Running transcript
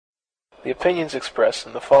The opinions expressed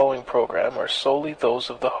in the following program are solely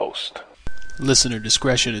those of the host. Listener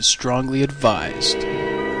discretion is strongly advised. You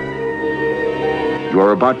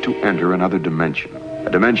are about to enter another dimension.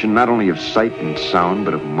 A dimension not only of sight and sound,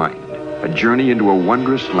 but of mind. A journey into a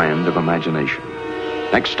wondrous land of imagination.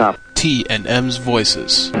 Next stop, T&M's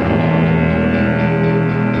Voices.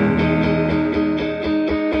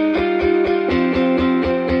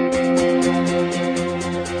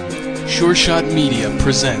 Sure Shot Media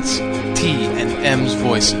presents T&M's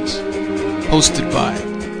Voices, hosted by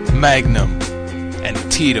Magnum and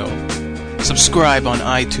Tito. Subscribe on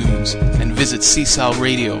iTunes and visit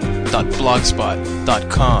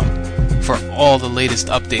csalradio.blogspot.com for all the latest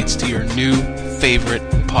updates to your new favorite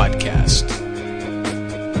podcast.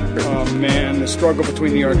 Oh man, the struggle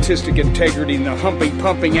between the artistic integrity and the humping,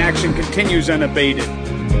 pumping action continues unabated.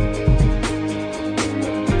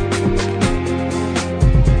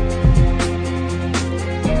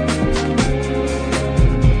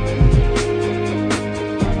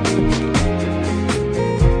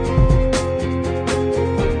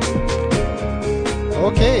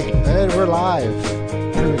 Okay, and we're live.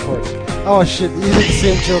 Pre-recording. Oh shit, you did the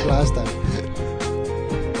same joke last time.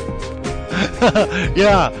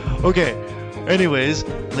 Yeah, okay. Anyways,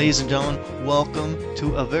 ladies and gentlemen, welcome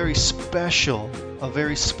to a very special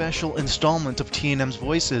installment of T&M's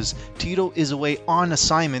Voices. Tito is away on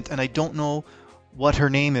assignment, and I don't know what her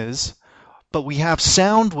name is, but we have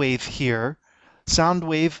Soundwave here.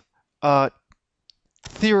 Soundwave,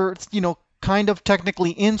 kind of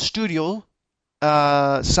technically in studio.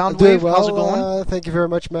 Soundwave, well, how's it going? Thank you very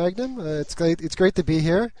much, Magnum. It's great to be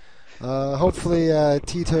here. Hopefully,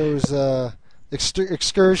 Tito's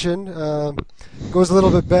excursion goes a little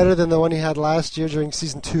bit better than the one he had last year during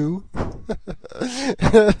season 2. Oh,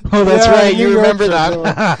 that's right. You remember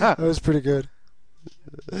that? That was pretty good.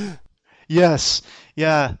 Yes.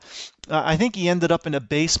 Yeah. I think he ended up in a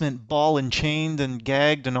basement, ball and chained and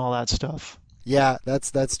gagged and all that stuff. Yeah,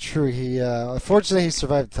 that's true. He fortunately he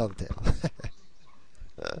survived to tell the tale.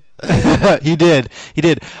 He did.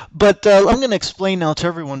 But I'm going to explain now to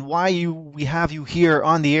everyone why we have you here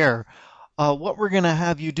on the air. What we're going to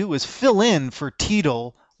have you do is fill in for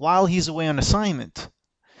Tito while he's away on assignment.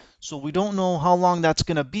 So we don't know how long that's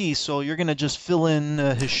going to be, so you're going to just fill in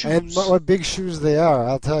his shoes. And what big shoes they are,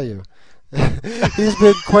 I'll tell you. He's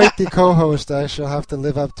been quite the co-host. I shall have to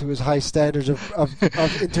live up to his high standards of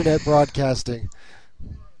internet broadcasting.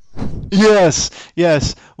 Yes.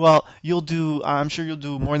 Well, I'm sure you'll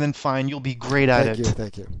do more than fine. You'll be great at it.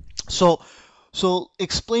 Thank you. So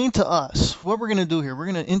explain to us what we're going to do here. We're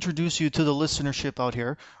going to introduce you to the listenership out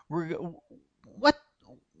here.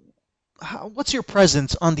 What's your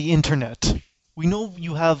presence on the internet? We know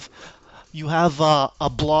you have a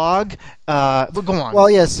blog. But go on. Well,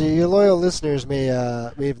 yes, your loyal listeners may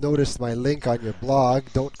have noticed my link on your blog.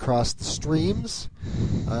 Don't cross the streams.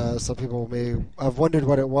 Some people may have wondered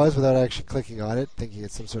what it was without actually clicking on it, thinking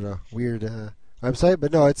it's some sort of weird website.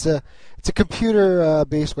 But no, it's a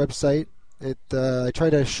computer-based website. I try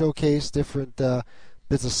to showcase different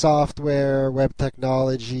bits of software, web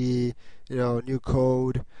technology, new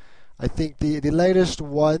code. I think the latest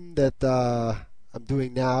one that I'm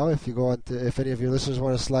doing now, if any of your listeners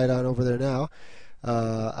want to slide on over there now,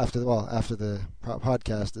 after the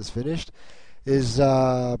podcast is finished, is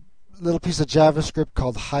a little piece of JavaScript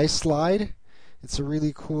called HiSlide. It's a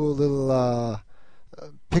really cool little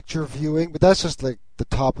picture viewing, but that's just like the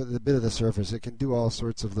top of the bit of the surface. It can do all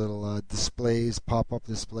sorts of little displays, pop-up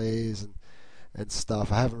displays, and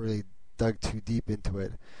stuff. I haven't really dug too deep into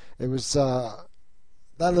it. It was that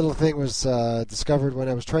little thing was discovered when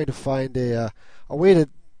I was trying to find a way to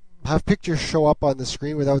have pictures show up on the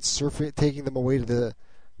screen without taking them away from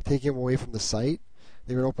the site.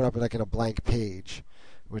 They would open up like in a blank page,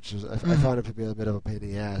 which is I found it to be a bit of a pain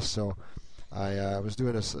in the ass. So I was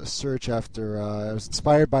doing a search after. I was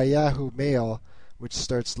inspired by Yahoo Mail, which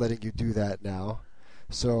starts letting you do that now.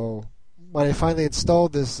 So when I finally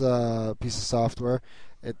installed this piece of software,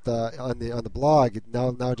 on the blog, it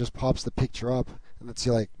now just pops the picture up and lets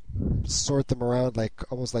you like sort them around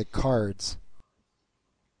almost like cards.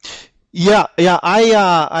 Yeah.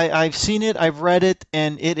 I've seen it. I've read it,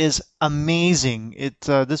 and it is amazing.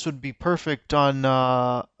 This would be perfect on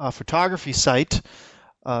a photography site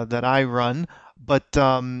that I run. But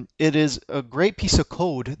it is a great piece of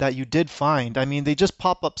code that you did find. I mean, they just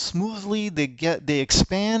pop up smoothly. They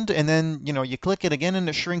expand, and then you click it again, and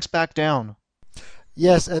it shrinks back down.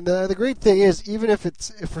 Yes, and the great thing is, even if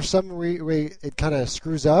for some way it kind of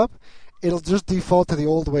screws up, it'll just default to the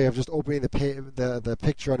old way of just opening the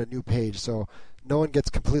picture on a new page, so no one gets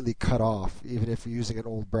completely cut off, even if you're using an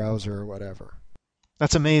old browser or whatever.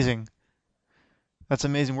 That's amazing. That's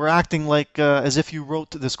amazing. We're acting like as if you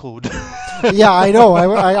wrote this code. Yeah, I know.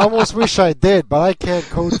 I almost wish I did, but I can't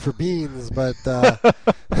code for beans. But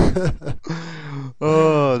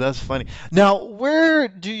Oh, that's funny. Now, where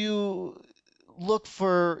do you look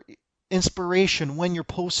for inspiration when you're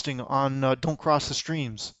posting on Don't Cross the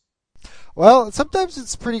Streams? well, sometimes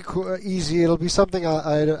it's pretty easy. It'll be something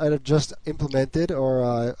I'd have just implemented,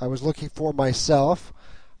 or I was looking for myself.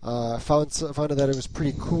 Found out that it was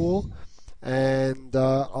pretty cool, and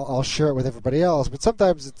I'll share it with everybody else. But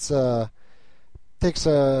sometimes it's takes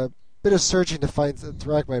a bit of searching to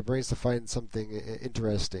rack my brains to find something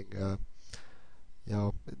interesting. You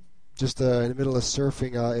know, just in the middle of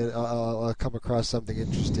surfing, I'll come across something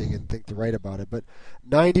interesting and think to write about it. But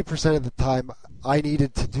 90% of the time, I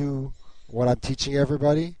needed to do what I'm teaching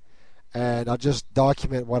everybody, and I'll just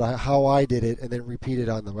document how I did it and then repeat it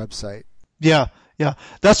on the website. Yeah, yeah.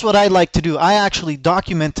 That's what I like to do. I actually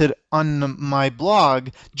document it on my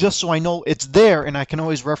blog just so I know it's there and I can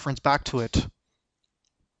always reference back to it.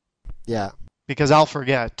 Yeah. Because I'll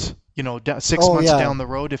forget, 6 months down the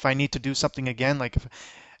road if I need to do something again, like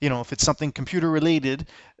if it's something computer related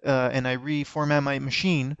and I reformat my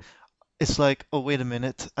machine, it's like, oh, wait a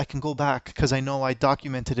minute, I can go back because I know I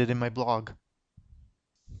documented it in my blog.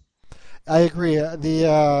 I agree.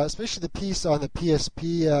 Especially the piece on the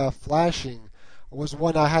PSP flashing was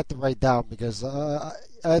one I had to write down because I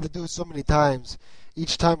had to do it so many times.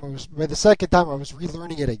 Each time by the second time I was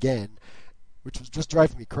relearning it again, which was just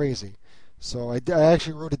driving me crazy. So I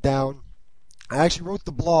actually wrote it down. I actually wrote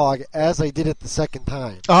the blog as I did it the second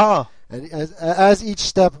time. Ah. And as each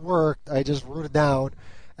step worked, I just wrote it down,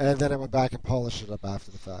 and then I went back and polished it up after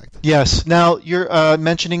the fact. Yes. Now you're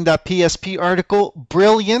mentioning that PSP article.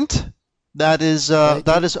 Brilliant. That is.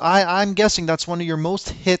 I'm guessing that's one of your most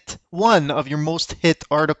hit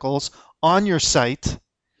articles on your site.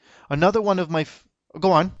 Another one of my.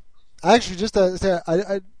 Go on. Actually, just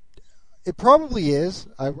it probably is.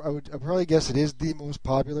 I would probably guess it is the most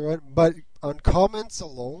popular one. But on comments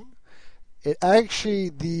alone, it actually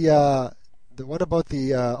the one about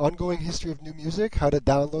the ongoing history of new music, how to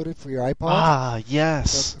download it for your iPod. Ah,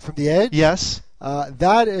 yes. From the Edge. Yes.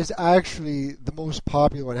 That is actually the most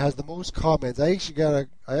popular one. It has the most comments. I actually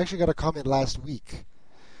got a comment last week.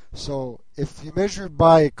 So if you measure it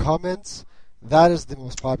by comments, that is the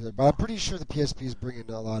most popular. But I'm pretty sure the PSP is bringing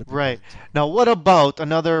a lot of people. Right. Now, what about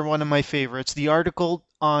another one of my favorites, the article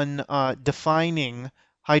on defining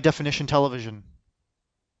high-definition television?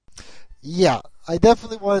 Yeah, I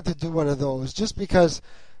definitely wanted to do one of those just because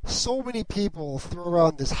so many people throw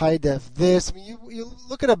around this high-def this. I mean, you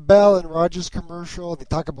look at a Bell and Rogers commercial, they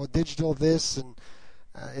talk about digital this and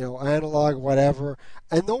analog whatever,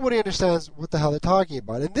 and nobody understands what the hell they're talking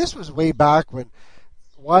about. And this was way back when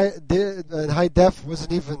high def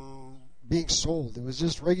wasn't even being sold. It was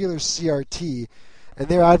just regular CRT, and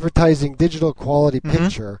they're advertising digital quality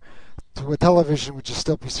picture to a television, which is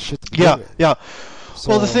still a piece of shit to begin with. Yeah. So,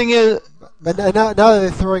 well, the thing is, but now that they're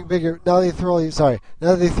throwing now that they throw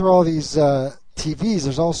all these TVs,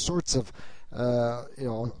 there's all sorts of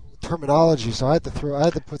terminology. So I had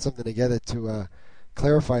to put something together to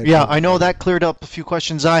clarify it. Yeah, I know that cleared up a few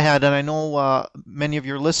questions I had, and I know many of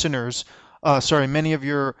your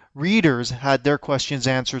readers had their questions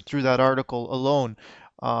answered through that article alone.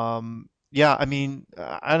 Yeah, I mean,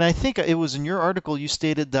 and I think it was in your article you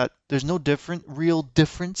stated that there's no real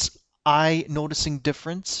difference, eye-noticing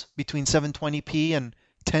difference between 720p and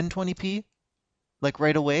 1020p, like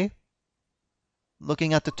right away,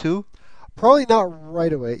 looking at the two? Probably not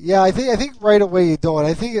right away. Yeah, I think right away you don't.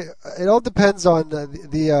 I think it all depends on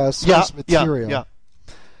the source material. Yeah.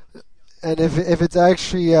 And if it's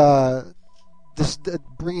actually just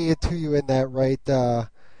bringing it to you in that right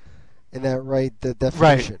definition.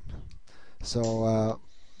 Right. So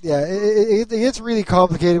it gets really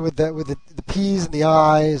complicated with the P's and the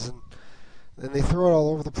I's, and they throw it all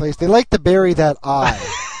over the place. They like to bury that I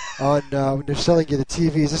on when they're selling you the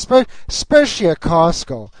TVs, especially at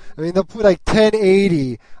Costco. I mean, they'll put like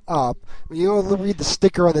 1080 up. I mean, you'll read the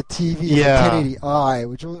sticker on the TV, yeah. 1080i,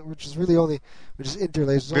 which is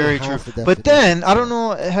interlaced. Very true. But then I don't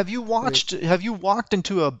know. Have you walked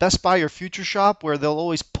into a Best Buy or Future Shop where they'll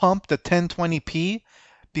always pump the 1020p?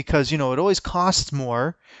 Because, it always costs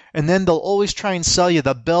more. And then they'll always try and sell you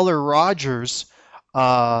the Bell or Rogers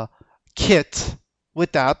kit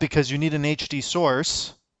with that because you need an HD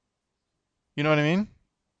source. You know what I mean?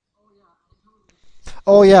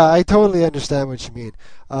 Oh, yeah, I totally understand what you mean.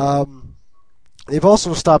 They've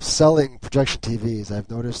also stopped selling projection TVs. I've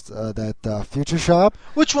noticed that Future Shop.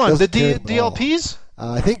 Which one? The DLPs?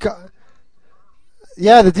 I think...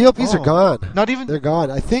 Yeah, the DLPs are Oh, gone. not even. They're gone.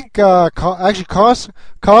 I think actually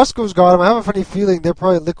Costco's got them. I have a funny feeling they're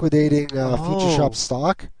probably liquidating Future Shop Oh,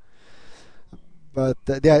 stock. But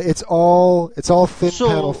yeah, it's all thin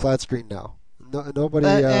panel so flat screen now. No, nobody.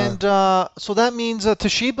 and so that means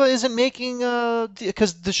Toshiba isn't making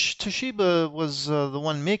because Toshiba was the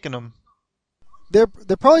one making them. They're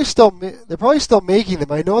probably still making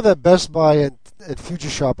them. I know that Best Buy and Future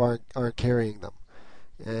Shop aren't carrying them.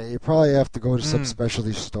 You probably have to go to some Hmm.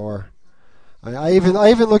 specialty store. I even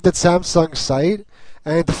looked at Samsung's site,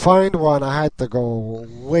 and to find one, I had to go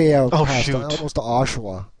way out Oh past shoot. almost to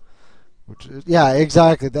Oshawa. Yeah,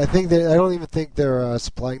 exactly. I don't even think they're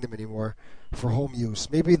supplying them anymore for home use.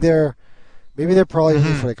 Maybe they're probably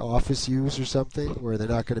only Hmm. for like office use or something, where they're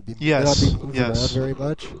not Yes. being moved around Yes. very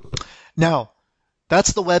much. Now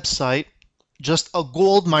that's the website. Just a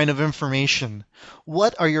gold mine of information.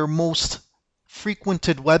 What are your most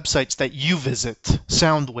frequented websites that you visit?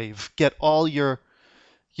 Soundwave. Get all your,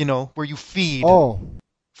 where you feed Oh,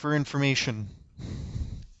 for information.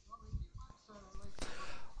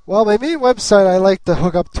 well, my main website I like to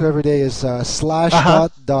hook up to every day is Uh-huh.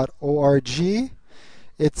 slashdot.org.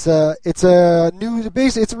 It's a news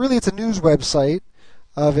website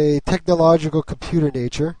of a technological computer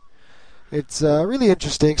nature. It's really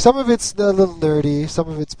interesting. Some of it's a little nerdy. Some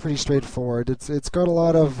of it's pretty straightforward. It's got a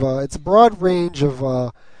lot of it's a broad range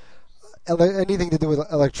of anything to do with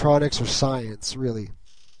electronics or science, really.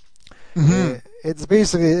 Hmm. It's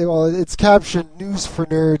basically, well, it's captioned news for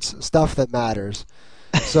nerds, stuff that matters.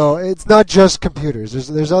 So it's not just computers.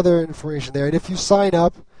 There's other information there, and if you sign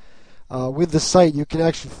up with the site, you can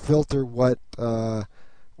actually filter what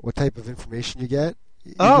type of information you get.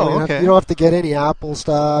 Oh, You okay. don't have to get any Apple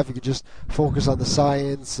stuff. You can just focus on the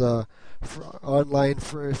science, online,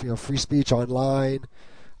 free speech online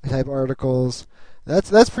type articles.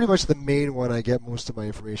 That's pretty much the main one I get most of my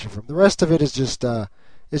information from. The rest of it is just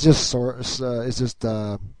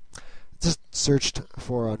searched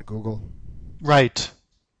for on Google. Right.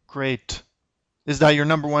 Great. Is that your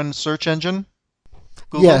number one search engine?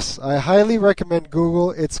 Google? Yes, I highly recommend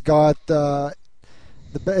Google. It's got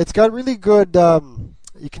really good.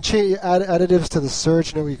 You can change additives to the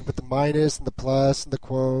search. You can put the minus and the plus and the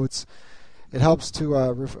quotes. It helps to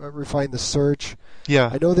refine the search. Yeah.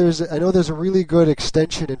 I know there's a really good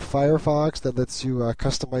extension in Firefox that lets you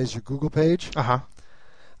customize your Google page. Uh-huh.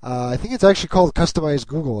 I think it's actually called Customize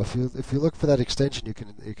Google. If you look for that extension, you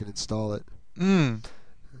can install it. Mm.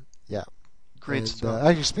 Yeah. Great And stuff.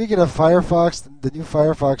 actually, speaking of Firefox, the new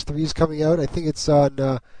Firefox 3 is coming out. I think it's on.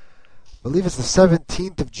 I believe it's the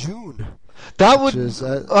 17th of June, That which would. is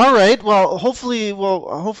All right. Hopefully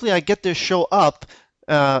I get this show up.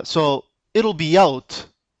 So it'll be out.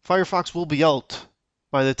 Firefox will be out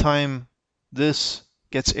by the time this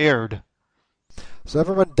gets aired. so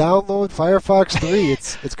everyone download Firefox 3.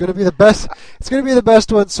 It's going to be the best. It's going to be the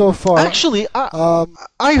best one so far. Actually, Um,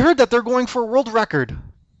 I heard that they're going for a world record.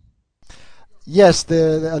 yes,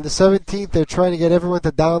 on the 17th they're trying to get everyone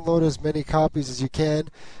to download as many copies as you can.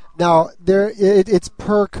 Now it's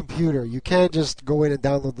per computer. You can't just go in and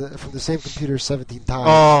download from the same computer 17 times.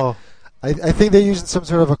 Oh, I think they're using some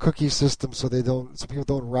sort of a cookie system so people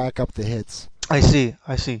don't rack up the hits. I see.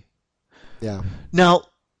 I see. Yeah. Now,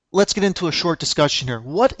 let's get into a short discussion here.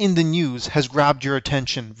 What in the news has grabbed your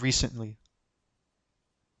attention recently?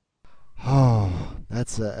 Oh,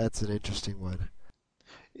 that's an interesting one.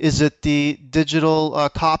 Is it the digital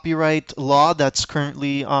copyright law that's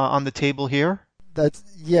currently on the table here?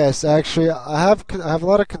 Yes, actually, I have a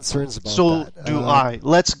lot of concerns about So that. do I.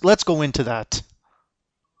 Let's go into that.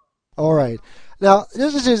 All right, now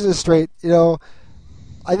just straight.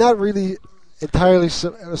 I'm not really entirely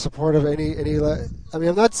supportive of I mean,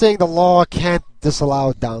 I'm not saying the law can't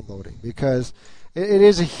disallow downloading because it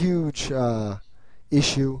is a huge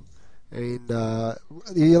issue. I mean,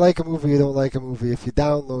 you like a movie, you don't like a movie. If you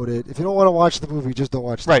download it, if you don't want to watch the movie, just don't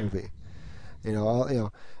watch the Right. movie.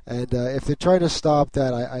 And if they're trying to stop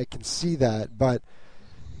that, I can see that, but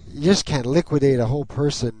you just can't liquidate a whole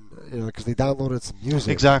person, because they downloaded some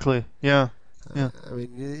music. Exactly. Yeah. Yeah. I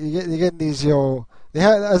mean, you get these,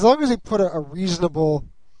 as long as they put a reasonable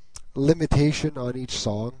limitation on each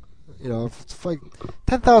song, if it's like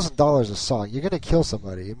 $10,000 a song, you're gonna kill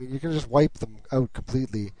somebody. I mean, you're gonna just wipe them out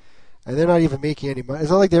completely, and they're not even making any money. It's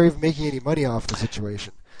not like they're even making any money off the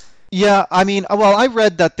situation. Yeah, I mean, well, I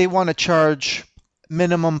read that they want to charge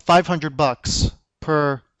minimum $500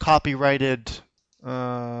 per copyrighted.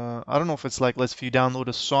 I don't know if it's like, if you download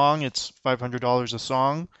a song, it's $500 a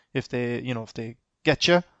song if they get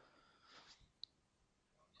you.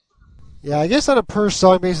 Yeah, I guess on a per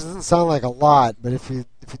song basis, it doesn't sound like a lot, but if you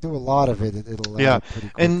if you do a lot of it, it'll Yeah. add pretty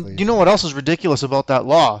quickly. And you know what else is ridiculous about that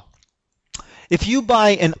law? If you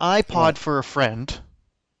buy an iPod What? for a friend,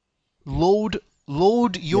 load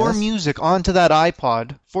your Yes. music onto that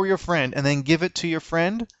iPod for your friend, and then give it to your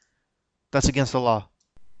friend, that's against the law.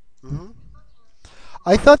 Hmm.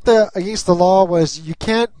 I thought against the law was you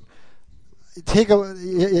can't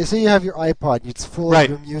say you have your iPod, it's full Right.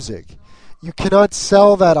 of your music. You cannot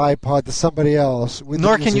sell that iPod to somebody else with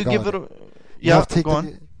Nor the can you music give on it. You Yeah, have to take go the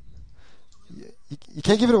on. You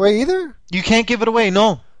can't give it away either? You can't give it away.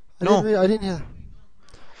 No, no. I didn't hear.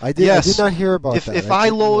 I Yes. did not hear about that. If didn't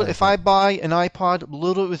realize if I that. buy an iPod,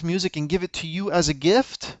 load it with music, and give it to you as a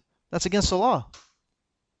gift, that's against the law.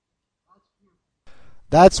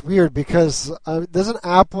 That's weird because doesn't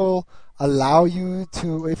Apple allow you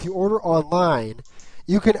to, if you order online,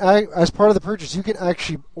 you can, as part of the purchase, you can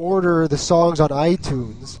actually order the songs on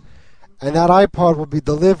iTunes, and that iPod will be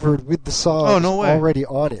delivered with the songs Oh, no way. already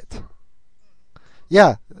on it.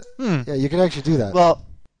 Yeah, Hmm. yeah, you can actually do that. Well,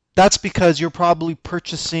 that's because you're probably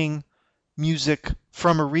purchasing music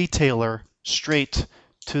from a retailer straight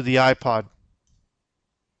to the iPod.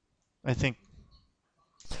 I think.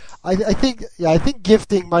 I think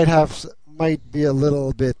gifting might be a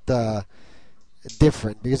little bit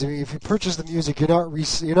different because I mean, if you purchase the music, you're not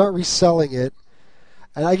reselling it,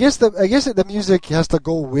 and I guess the music has to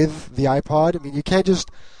go with the iPod. I mean, you can't just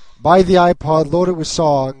buy the iPod, load it with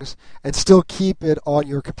songs, and still keep it on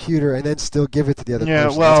your computer and then still give it to the other Yeah. person.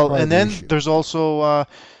 That's Well, part of and the then issue. there's also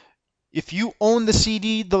if you own the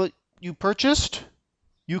CD that you purchased,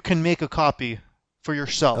 you can make a copy for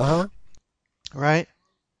yourself, Uh-huh. right?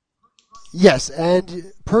 Yes,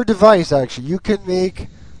 and per device actually, you can make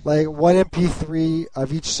like one MP3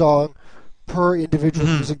 of each song per individual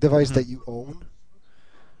Mhm. music device that you own.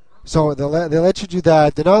 So they let you do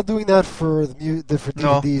that. They're not doing that for for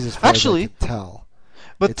No. DVDs as far Actually, as I can tell.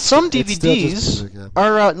 But It's some it's still just DVDs music, yeah.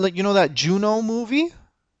 are like that Juno movie.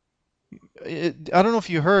 I don't know if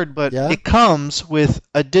you heard, but Yeah? it comes with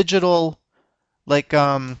a digital, like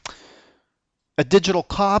a digital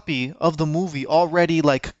copy of the movie already,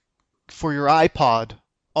 like for your iPod,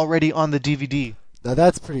 already on the DVD. Now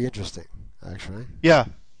that's pretty interesting, actually. Yeah,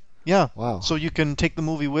 yeah. Wow. So you can take the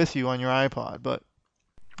movie with you on your iPod. But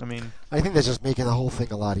I mean, I think that's just making the whole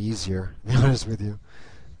thing a lot easier. To be honest with you,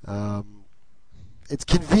 it's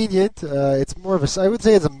convenient. It's more of I would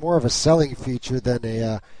say it's more of a selling feature than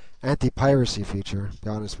a anti-piracy feature. To be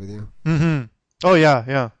honest with you. mm-hmm. Oh yeah,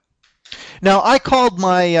 yeah. Now I called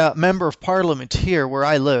my member of parliament here where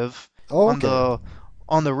I live Oh, okay.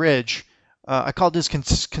 on the ridge. I called his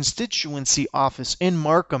constituency office in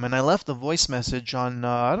Markham, and I left a voice message on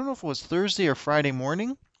I don't know if it was Thursday or Friday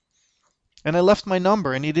morning, and I left my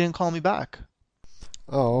number, and he didn't call me back.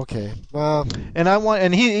 Oh, okay. Well,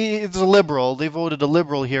 And he's a liberal. They voted a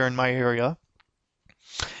liberal here in my area,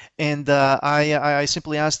 and I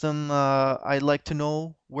simply asked him, I'd like to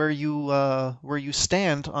know where you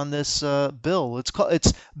stand on this bill.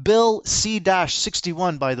 It's Bill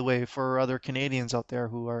C-61, by the way, for other Canadians out there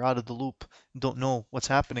who are out of the loop and don't know what's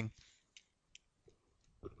happening.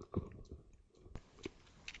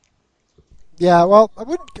 yeah. Well, I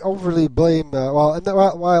wouldn't overly blame. While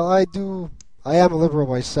I am a liberal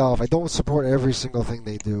myself. I don't support every single thing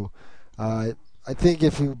they do. I think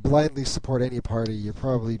if you blindly support any party, you're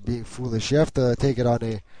probably being foolish. You have to take it on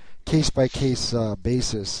a case-by-case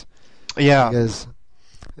basis Yeah. because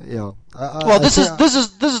Well, this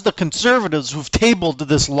is the conservatives who've tabled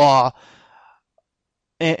this law,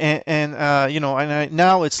 and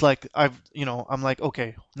now it's like I'm like,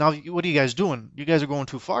 okay, now what are you guys doing? You guys are going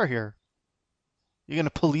too far here. You're gonna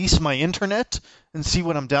police my internet and see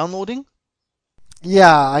what I'm downloading?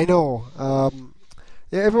 Yeah, I know.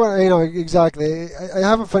 Yeah, everyone, exactly. I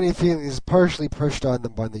have a funny feeling it's partially pushed on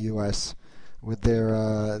them by the U.S. with their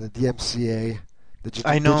the DMCA,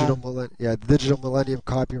 I know. the Digital Millennium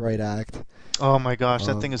Copyright Act. Oh my gosh,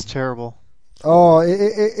 that Um, thing is terrible. Oh,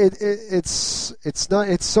 it's not.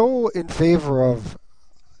 It's so in favor of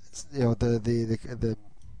the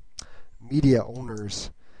media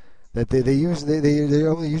owners that they're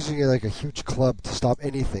only using it like a huge club to stop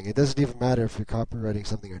anything. It doesn't even matter if you're copywriting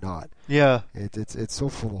something or not. Yeah. It's so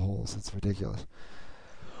full of holes. It's ridiculous.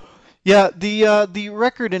 Yeah, the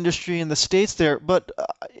record industry in the States there, but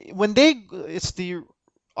it's the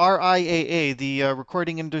RIAA, the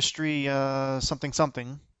recording industry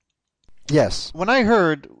something. Yes. When I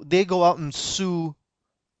heard they go out and sue,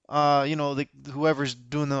 whoever's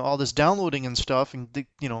doing all this downloading and stuff, and they,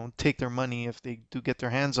 take their money if they do get their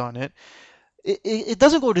hands on it. It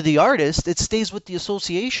doesn't go to the artist; it stays with the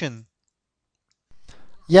association.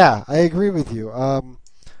 Yeah, I agree with you.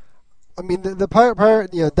 I mean,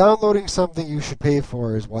 downloading something you should pay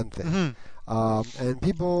for is one thing. And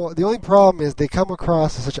people, the only problem is they come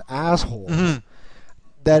across as such assholes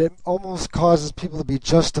that it almost causes people to be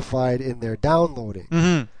justified in their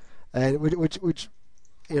downloading, and which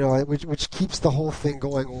keeps the whole thing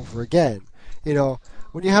going over again.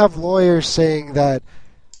 When you have lawyers saying that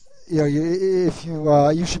you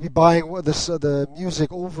should be buying the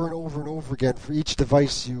music over and over and over again for each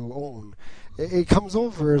device you own, it comes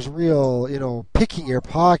over as real, picking your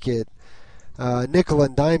pocket, nickel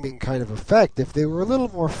and diming kind of effect. If they were a little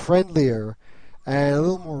more friendlier and a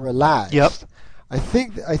little more relaxed, I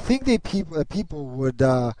think people would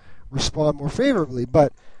respond more favorably.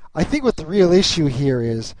 But I think what the real issue here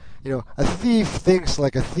is, a thief thinks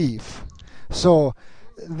like a thief. So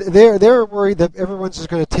they're worried that everyone's just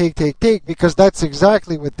going to take because that's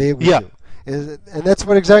exactly what they would do. And that's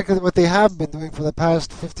exactly what they have been doing for the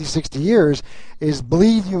past 50, 60 years, is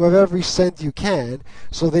bleed you of every cent you can.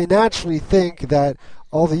 So they naturally think that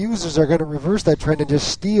all the users are going to reverse that trend and just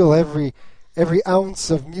steal every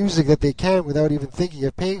ounce of music that they can without even thinking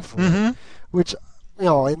of paying for it. Which,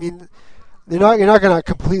 I mean, you're not going to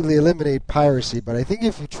completely eliminate piracy, but I think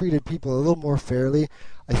if you treated people a little more fairly,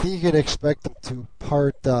 I think you can expect them to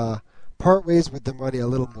part ways with their money a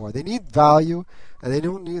little more. They need value, and they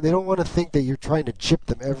don't want to think that you're trying to chip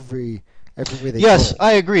them every way they Yes, go.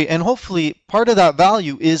 I agree, and hopefully part of that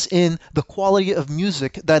value is in the quality of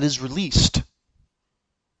music that is released.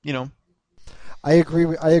 I agree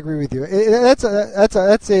with you.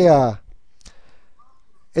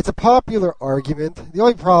 It's a popular argument. The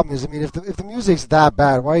only problem is, I mean, if the music's that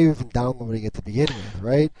bad, why are you even downloading it to begin with,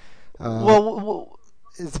 right?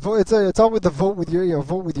 It's all with the vote with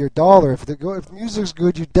your dollar. If the music's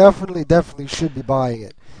good, you definitely should be buying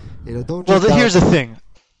it. Don't. Here's the thing.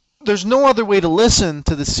 There's no other way to listen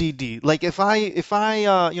to the CD. Like if I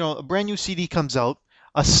a brand new CD comes out,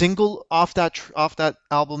 a single off that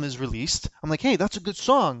album is released, I'm like, hey, that's a good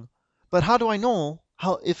song. But how do I know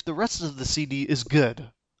if the rest of the CD is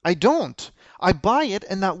good? I don't. I buy it,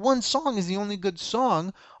 and that one song is the only good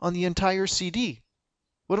song on the entire CD.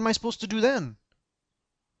 What am I supposed to do then?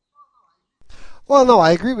 Well, no,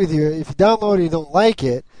 I agree with you. If you download it and you don't like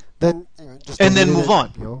it, then just then move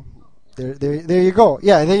on. There you go.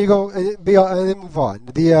 Yeah, and then you go and then move on.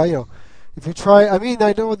 If you try, I mean,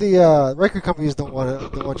 I know the record companies don't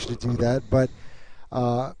want you to do that, but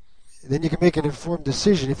then you can make an informed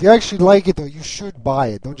decision. If you actually like it, though, you should buy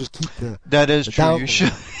it. Don't just keep the. That is the true.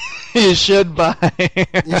 Download. You should buy.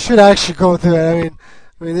 You should actually go through it.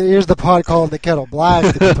 I mean, here's the pot calling the kettle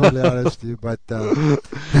black, to be totally honest with you. But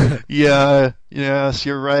yes,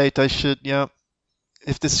 you're right. I should. Yeah.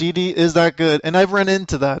 If the CD is that good, and I've run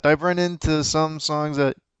into that. I've run into some songs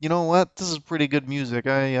that, you know what, this is pretty good music.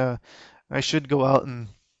 I should go out and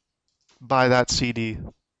buy that CD.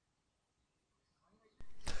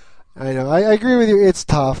 I know. I agree with you. It's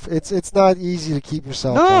tough. It's not easy to keep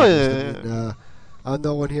yourself honest. I mean, I'm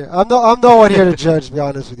no one here. I'm no one here to judge. To be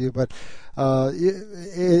honest with you, but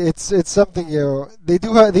it's something they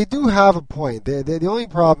do have a point. The only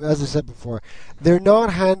problem, as I said before, they're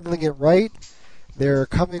not handling it right. They're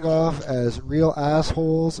coming off as real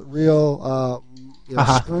assholes, real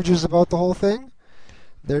Scrooges about the whole thing.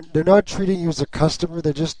 They're not treating you as a customer.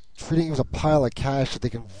 They're just treating you as a pile of cash that they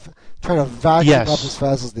can try to vacuum up as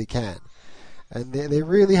fast as they can. And they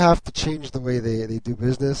really have to change the way they do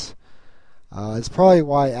business. It's probably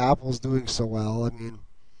why Apple's doing so well. I mean,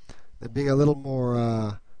 they're being a little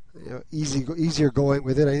more easier going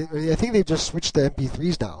with it. I think they've just switched to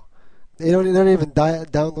MP3s now. They're not even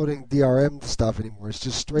downloading DRM stuff anymore. It's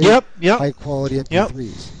just straight high quality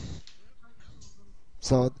MP3s.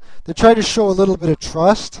 So they're trying to show a little bit of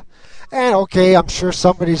trust. And okay, I'm sure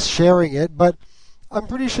somebody's sharing it, but I'm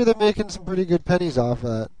pretty sure they're making some pretty good pennies off of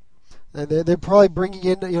that. And they're probably bringing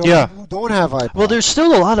in people who don't have iPods. Well, there's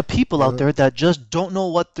still a lot of people out there that just don't know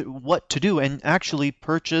what to do and actually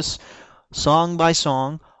purchase song by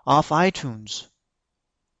song off iTunes.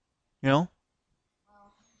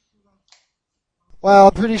 Well,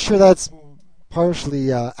 I'm pretty sure that's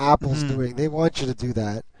partially Apple's doing. They want you to do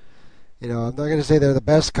that. I'm not going to say they're the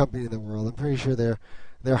best company in the world. I'm pretty sure they're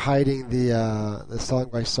hiding the song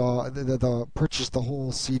by song, the purchase the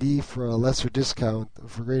whole CD for a lesser discount,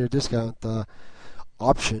 for greater discount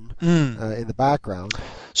option in the background.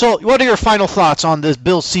 So, what are your final thoughts on this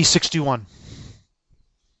Bill C-61?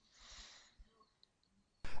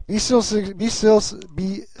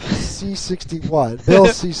 BC61, Bill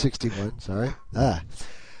C-61. Sorry,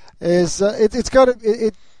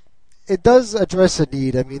 it does address a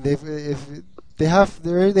need. I mean, they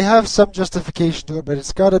have some justification to it, but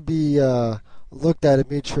it's got to be looked at it,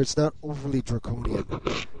 made sure it's not overly draconian.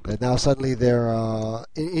 And now suddenly they're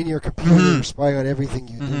in your computer, spying on everything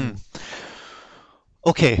you do.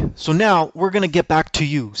 Okay, so now we're going to get back to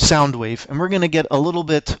you, Soundwave, and we're going to get a little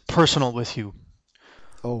bit personal with you.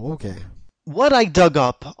 Oh, okay. What I dug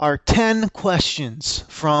up are 10 questions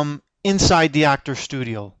from inside the actor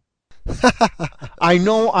studio. I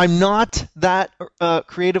know I'm not that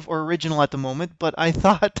creative or original at the moment, but I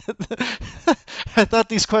thought I thought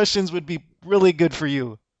these questions would be really good for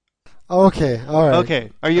you. Okay, all right. Okay,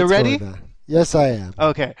 are you Let's go ready? with that. Yes, I am.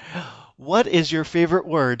 Okay. What is your favorite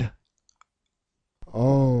word?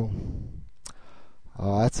 Oh,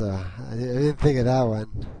 I didn't think of that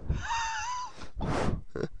one.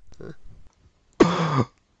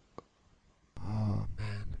 Oh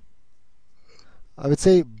man, I would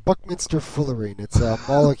say Buckminster fullerene. It's a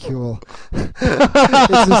molecule.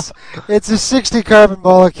 It's a 60 carbon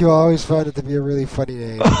molecule. I always found it to be a really funny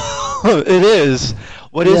name. It is.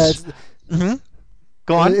 What is?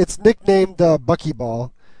 Go on. It's nicknamed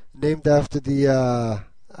Buckyball, named after the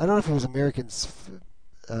I don't know if it was American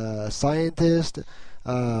scientist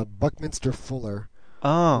Buckminster Fuller,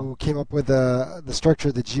 who came up with the structure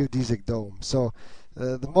of the geodesic dome. So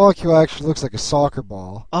the molecule actually looks like a soccer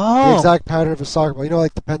ball. The exact pattern of a soccer ball. You know,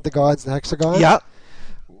 like the pentagons and hexagons? Yeah.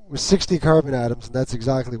 With 60 carbon atoms, and that's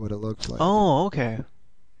exactly what it looks like. Oh, okay.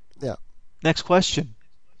 Yeah. Next question.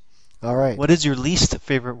 All right. What is your least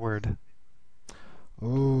favorite word?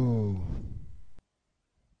 Ooh.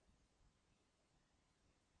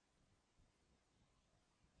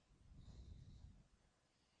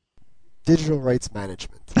 Digital rights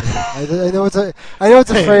management. I know it's a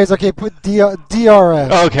phrase. Okay, put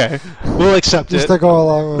DRM. Okay, we'll accept Just it. to go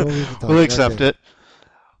along. We'll accept it.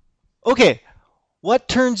 Okay, what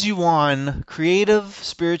turns you on, creative,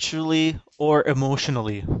 spiritually, or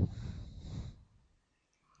emotionally?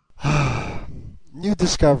 New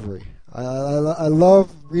discovery. I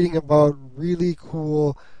love reading about really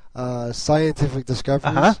cool scientific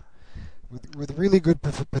discoveries with really good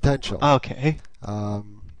potential. Okay.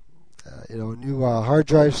 New hard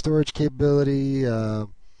drive storage capability,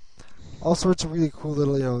 all sorts of really cool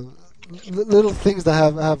little, little things that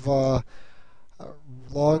have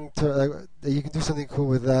long term that you can do something cool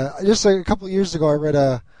with. Just a couple of years ago, I read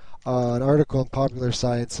an article in Popular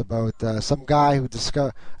Science about some guy who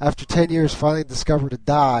after 10 years finally discovered a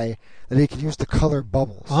dye that he could use to color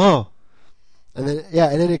bubbles. Oh. And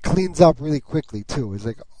then it cleans up really quickly too. It's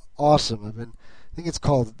like awesome. I think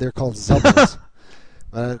they're called Zubbles.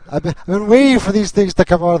 I've been waiting for these things to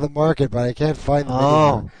come out of the market, but I can't find them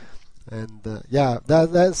anymore. And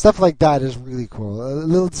that stuff like that is really cool. A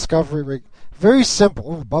little discovery, very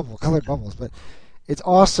simple. Colored bubbles, but it's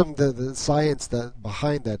awesome the science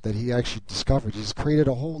behind that he actually discovered. He's created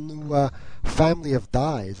a whole new family of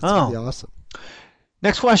dyes. It's really awesome.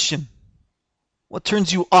 Next question. What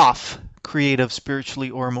turns you off, creative,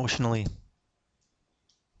 spiritually, or emotionally?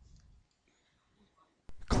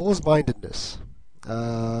 Closed-mindedness.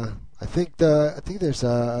 I think there's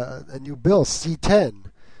a new bill,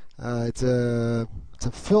 C10. It's a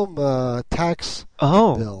film tax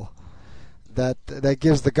bill that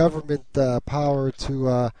gives the government power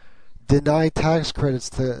to deny tax credits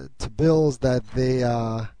to bills that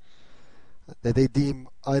they deem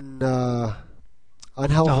unhelpful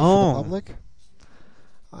for the public.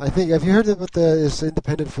 I think, have you heard about this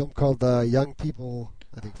independent film called Young People?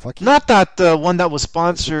 I think Fuck You. Not that one that was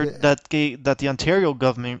sponsored that the Ontario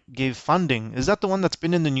government gave funding. Is that the one that's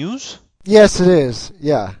been in the news? Yes, it is.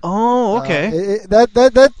 Yeah. Oh, okay.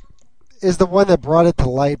 That is the one that brought it to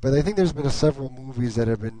light. But I think there's been several movies that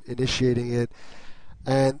have been initiating it,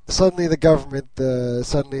 and suddenly the government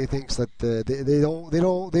suddenly thinks that they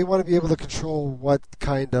want to be able to control what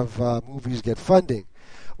kind of movies get funding,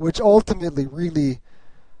 which ultimately really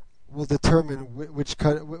will determine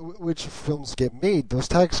which films get made. Those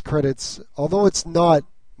tax credits, although it's not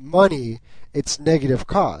money, it's negative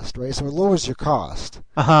cost, right? So it lowers your cost.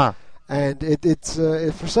 And it's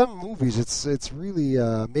for some movies, it's really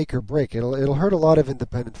make or break. It'll hurt a lot of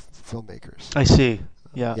independent filmmakers. I see.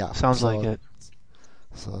 Yeah. Sounds like it.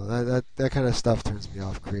 So that kind of stuff turns me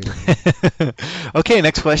off creatively. Okay,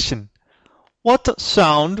 next question. What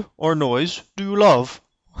sound or noise do you love?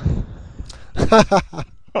 When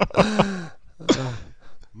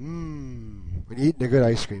you're eating a good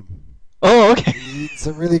ice cream. Oh, okay. When you eat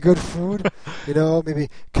some really good food, maybe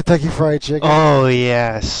Kentucky Fried Chicken. Oh,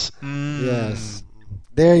 yes. Yes.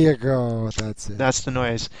 There you go. That's it. That's the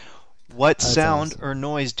noise. What That's sound awesome. or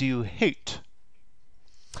noise do you hate?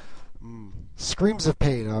 Screams of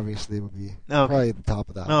pain, obviously, would be probably the top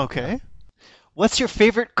of that. Okay. What's your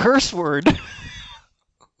favorite curse word?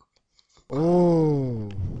 Oh.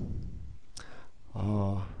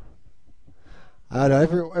 Oh. I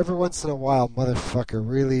don't know, every once in a while, motherfucker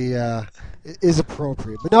really is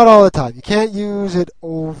appropriate, but not all the time. You can't use it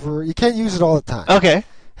all the time. Okay. It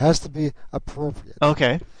has to be appropriate.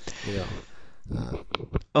 Okay. You know.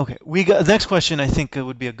 Okay. We got the next question. I think it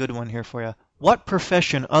would be a good one here for you. What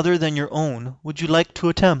profession other than your own would you like to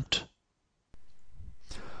attempt?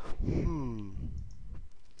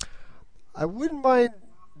 I wouldn't mind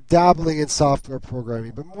dabbling in software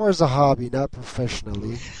programming, but more as a hobby, not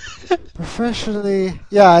professionally. Professionally,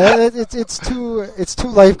 yeah, it's too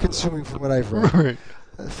life consuming from what I've read. Right.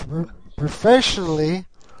 Professionally,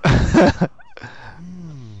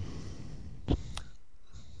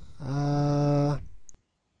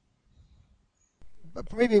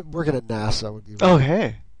 maybe working at NASA would be. Really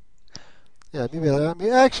Okay. Yeah, maybe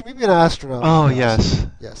an astronaut. Oh, would be yes.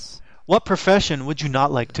 awesome. Yes. What profession would you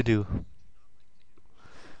not like to do?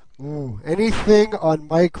 Ooh, anything on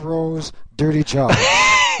Mike Rowe's Dirty Job.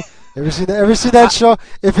 Ever seen that show?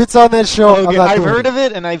 If it's on that show, Okay, I'm not I've doing heard it. of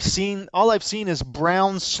it, and all I've seen is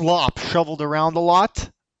brown slop shoveled around a lot.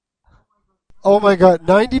 Oh my God,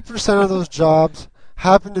 90% of those jobs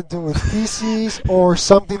happen to do with feces or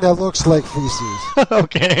something that looks like feces.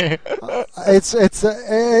 Okay.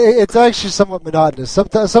 It's actually somewhat monotonous. Some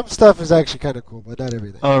stuff is actually kind of cool, but not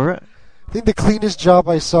everything. All right. I think the cleanest job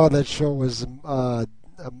I saw on that show was a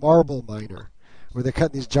marble miner, where they're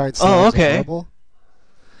cutting these giant slabs okay. of marble.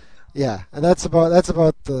 Yeah, and that's about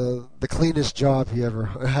the cleanest job he ever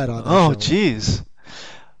had on that Oh, show. jeez.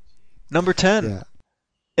 Number 10. Yeah.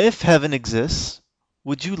 If heaven exists,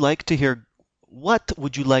 what would you like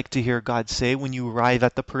to hear God say when you arrive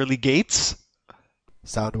at the pearly gates?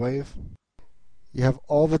 Soundwave. You have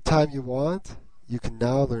all the time you want. You can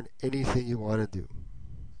now learn anything you want to do.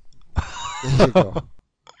 There you go.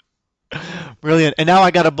 Brilliant. And now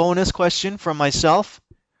I got a bonus question from myself.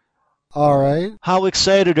 All right. How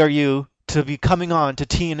excited are you to be coming on to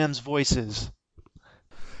T&M's Voices?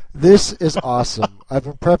 This is awesome. I've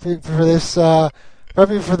been prepping for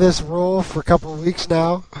this role for a couple of weeks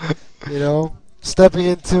now. You know, stepping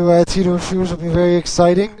into Tito's shoes will be very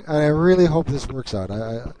exciting, and I really hope this works out.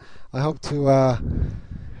 I hope to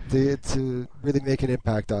really make an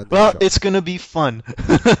impact on this Well, show. it's going to be fun.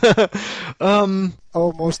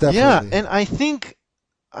 Oh, most definitely. Yeah, and I think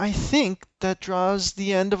that draws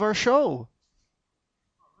the end of our show.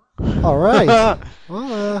 All right.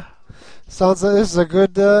 Well, sounds like this is a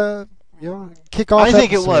good, kickoff. I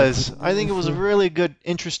think it episode. was. I think it was a really good,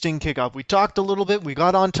 interesting kickoff. We talked a little bit. We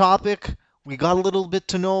got on topic. We got a little bit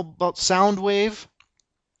to know about Soundwave.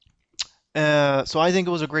 So I think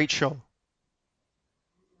it was a great show.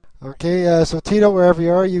 Okay, so Tito, wherever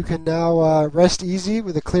you are, you can now rest easy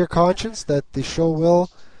with a clear conscience that the show will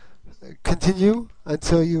continue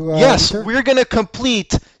until you. Yes, return. we're gonna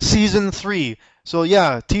complete season 3. So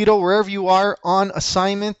yeah, Tito, wherever you are on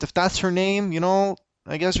assignment, if that's her name,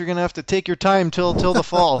 I guess you're gonna have to take your time till the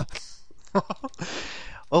fall.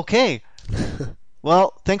 Okay.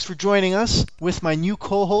 Well, thanks for joining us with my new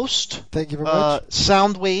co-host. Thank you very much.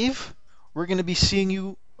 Soundwave. We're gonna be seeing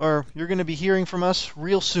you, or you're gonna be hearing from us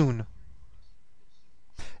real soon.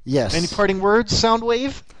 Yes. Any parting words,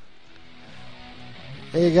 Soundwave?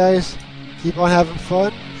 Hey guys, keep on having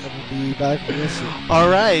fun, and we'll be back real soon. All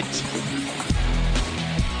right.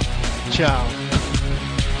 Ciao.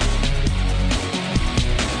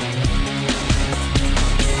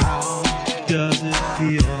 How does it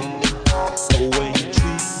feel the way you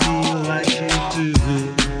treat me like you do?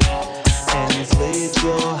 And you've laid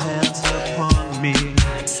your hands upon me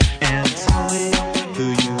and tell me who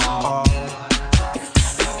you are. I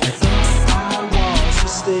thought I was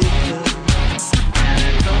mistaken,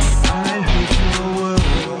 and I thought I heard your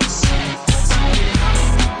words. Tell me how do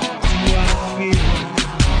I feel?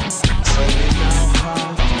 Tell me now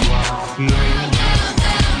how do I feel?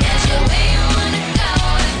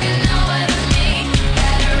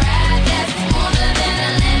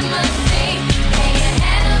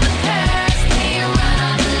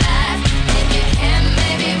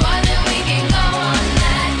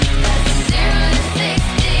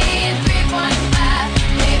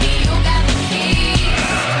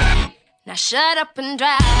 Now shut up and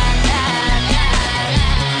drive, drive, drive, drive.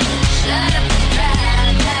 Shut up and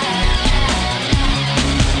drive, drive, drive.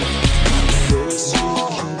 First you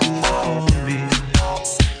can for me,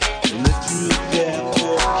 live through their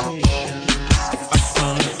vocations. I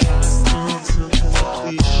found a path until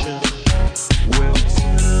completion. Well,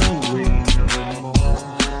 turn away no more.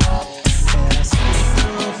 And I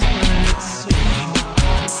still find it so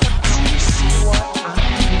hard to see what I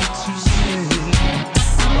need to say.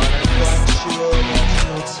 But I'm quite sure that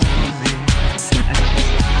you'll tell me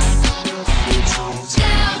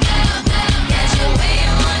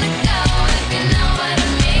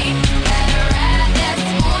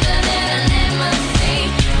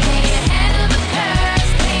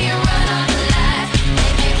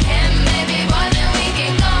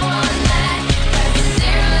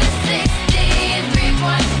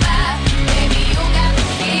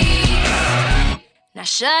Now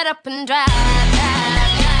shut up and drive, drive,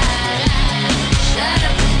 drive, drive. Shut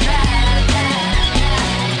up and drive, drive,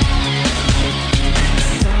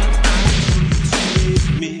 drive.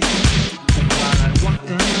 Me while I walk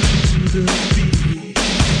down to the beat.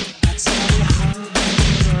 That's how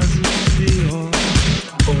does it feel?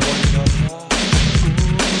 But when your heart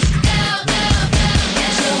Go, go, go.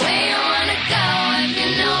 Get your way you wanna go if you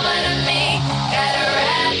know what I mean. Got a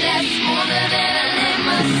ride that's smoother than a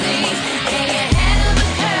limousine. Can you handle the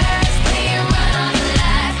curves? Can you run on the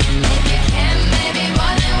lights? If you can, maybe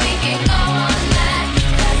more than we can go all night.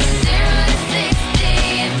 That's a 0 to 60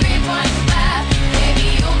 and 3.5. Baby,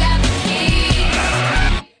 you got the key.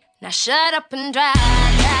 Now shut up and drive,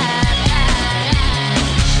 drive, drive, drive.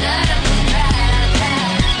 Shut up.